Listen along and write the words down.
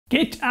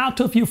Get out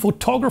of your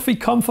photography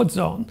comfort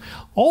zone.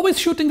 Always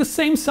shooting the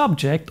same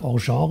subject or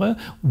genre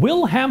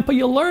will hamper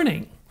your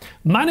learning.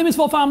 My name is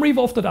Amri,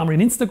 Amri on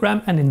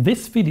Instagram, and in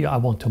this video I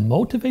want to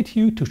motivate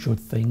you to shoot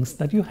things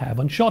that you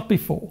haven't shot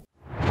before.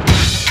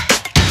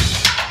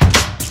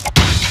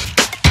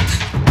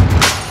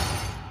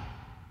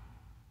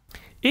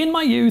 In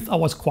my youth I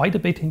was quite a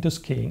bit into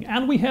skiing,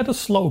 and we had a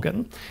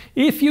slogan: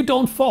 if you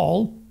don't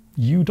fall,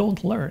 you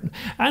don't learn.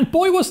 And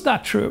boy was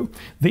that true.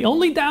 The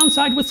only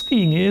downside with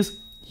skiing is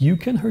you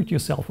can hurt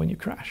yourself when you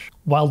crash.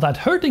 While that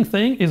hurting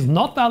thing is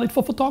not valid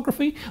for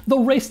photography, the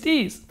rest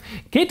is.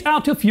 Get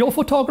out of your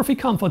photography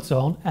comfort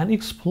zone and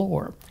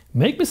explore.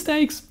 Make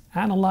mistakes,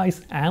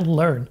 analyze and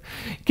learn.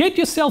 Get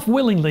yourself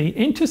willingly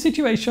into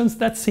situations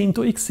that seem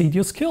to exceed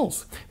your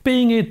skills.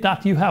 Being it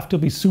that you have to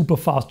be super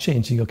fast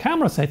changing your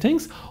camera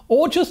settings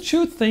or just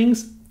shoot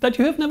things that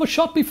you have never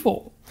shot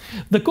before.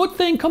 The good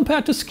thing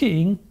compared to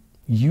skiing,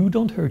 you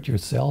don't hurt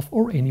yourself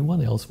or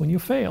anyone else when you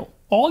fail.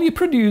 All you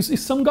produce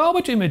is some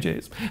garbage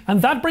images.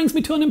 And that brings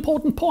me to an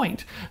important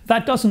point.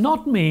 That does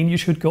not mean you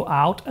should go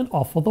out and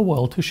offer the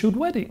world to shoot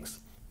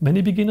weddings.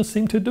 Many beginners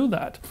seem to do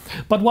that.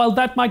 But while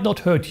that might not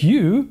hurt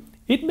you,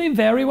 it may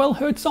very well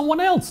hurt someone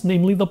else,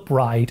 namely the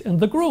bride and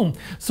the groom.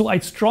 So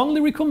I'd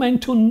strongly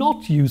recommend to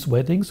not use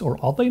weddings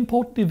or other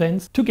important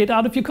events to get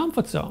out of your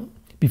comfort zone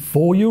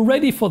before you're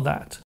ready for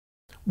that.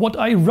 What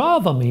I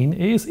rather mean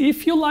is,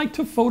 if you like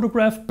to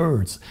photograph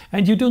birds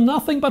and you do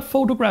nothing but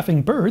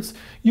photographing birds,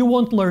 you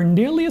won't learn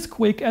nearly as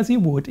quick as you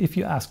would if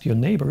you asked your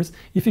neighbors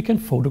if you can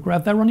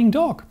photograph their running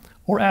dog,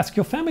 or ask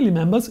your family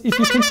members if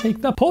you can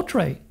take their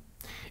portrait.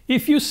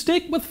 If you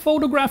stick with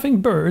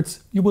photographing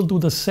birds, you will do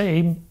the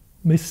same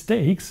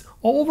mistakes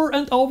over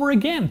and over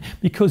again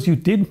because you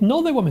didn't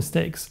know they were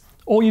mistakes,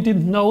 or you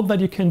didn't know that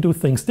you can do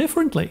things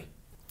differently.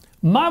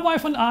 My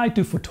wife and I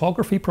do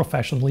photography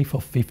professionally for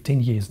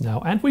 15 years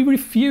now, and we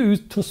refuse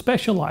to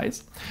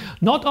specialize.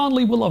 Not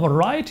only will a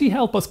variety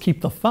help us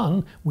keep the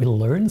fun, we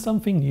learn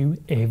something new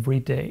every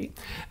day.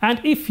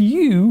 And if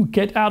you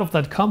get out of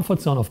that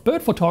comfort zone of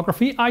bird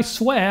photography, I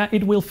swear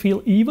it will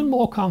feel even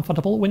more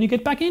comfortable when you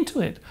get back into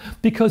it,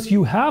 because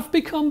you have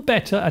become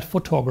better at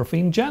photography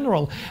in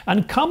general.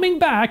 And coming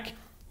back,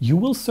 you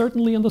will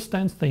certainly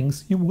understand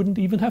things you wouldn't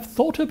even have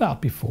thought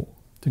about before.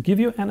 To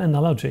give you an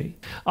analogy,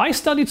 I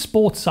studied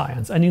sports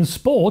science, and in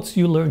sports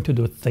you learn to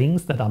do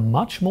things that are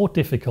much more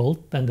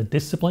difficult than the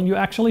discipline you're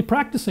actually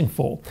practicing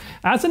for.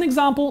 As an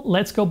example,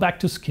 let's go back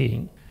to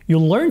skiing. You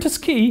learn to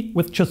ski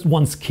with just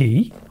one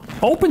ski,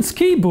 open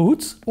ski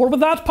boots, or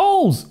without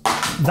poles.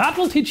 That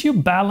will teach you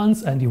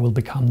balance and you will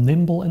become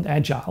nimble and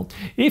agile.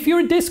 If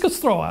you're a discus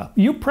thrower,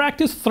 you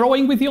practice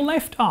throwing with your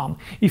left arm.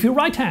 If you're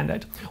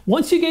right-handed,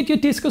 once you get your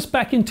discus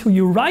back into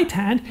your right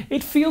hand,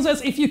 it feels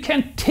as if you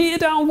can tear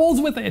down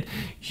walls with it.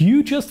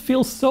 You just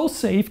feel so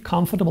safe,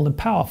 comfortable and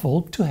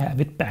powerful to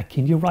have it back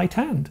in your right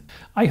hand.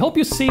 I hope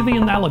you see the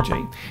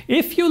analogy.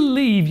 If you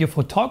leave your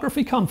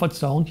photography comfort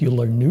zone, you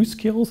learn new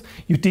skills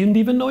you didn't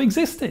even know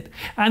existed.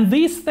 And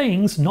these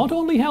things not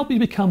only help you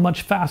become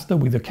much faster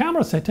with your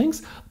camera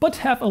settings,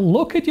 but have a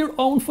look at your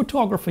own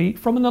photography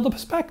from another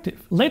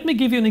perspective. Let me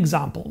give you an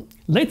example.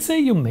 Let's say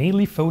you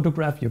mainly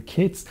photograph your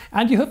kids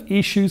and you have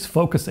issues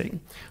focusing.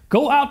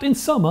 Go out in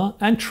summer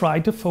and try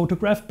to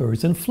photograph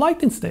birds in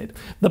flight instead.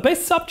 The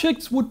best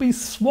subjects would be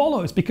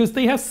swallows because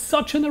they have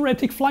such an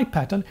erratic flight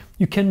pattern,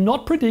 you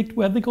cannot predict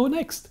where they go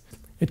next.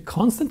 It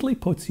constantly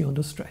puts you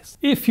under stress.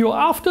 If you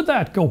after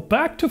that go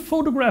back to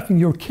photographing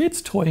your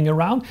kids toying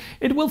around,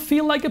 it will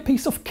feel like a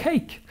piece of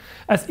cake,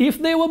 as if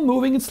they were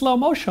moving in slow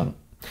motion.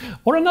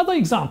 Or another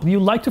example, you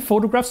like to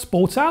photograph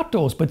sports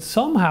outdoors but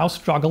somehow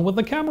struggle with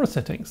the camera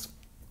settings.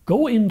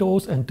 Go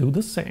indoors and do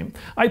the same.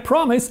 I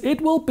promise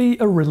it will be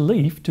a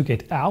relief to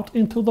get out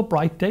into the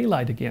bright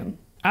daylight again.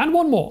 And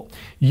one more.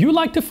 You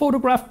like to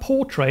photograph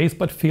portraits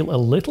but feel a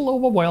little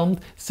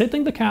overwhelmed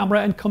setting the camera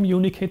and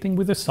communicating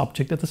with the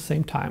subject at the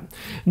same time.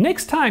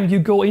 Next time you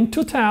go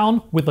into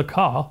town with a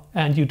car,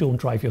 and you don't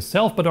drive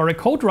yourself but are a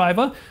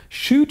co-driver,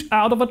 shoot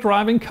out of a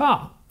driving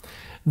car.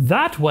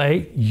 That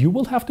way you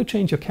will have to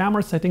change your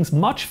camera settings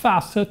much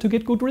faster to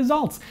get good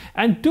results,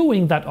 and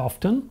doing that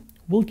often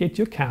will get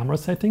your camera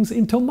settings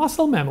into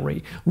muscle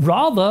memory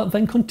rather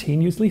than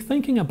continuously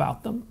thinking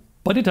about them.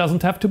 But it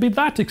doesn't have to be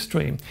that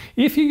extreme.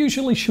 If you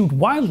usually shoot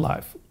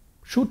wildlife,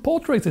 shoot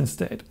portraits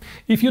instead.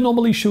 If you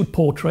normally shoot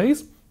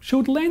portraits,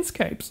 shoot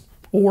landscapes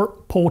or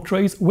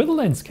portraits with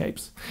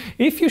landscapes.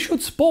 If you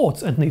shoot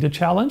sports and need a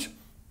challenge,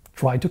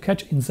 try to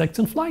catch insects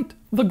in flight.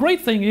 The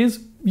great thing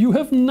is you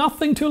have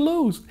nothing to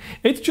lose.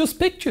 It's just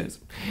pictures.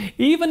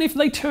 Even if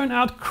they turn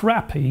out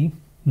crappy,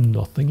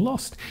 nothing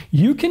lost.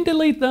 You can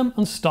delete them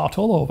and start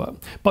all over.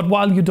 But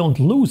while you don't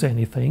lose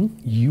anything,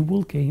 you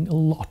will gain a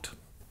lot.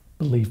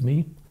 Believe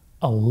me,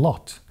 a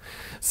lot.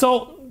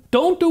 So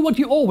don't do what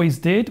you always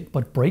did,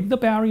 but break the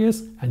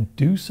barriers and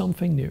do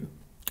something new.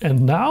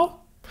 And now,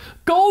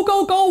 go,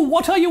 go, go!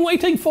 What are you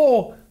waiting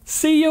for?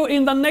 See you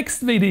in the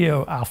next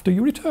video after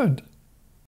you returned.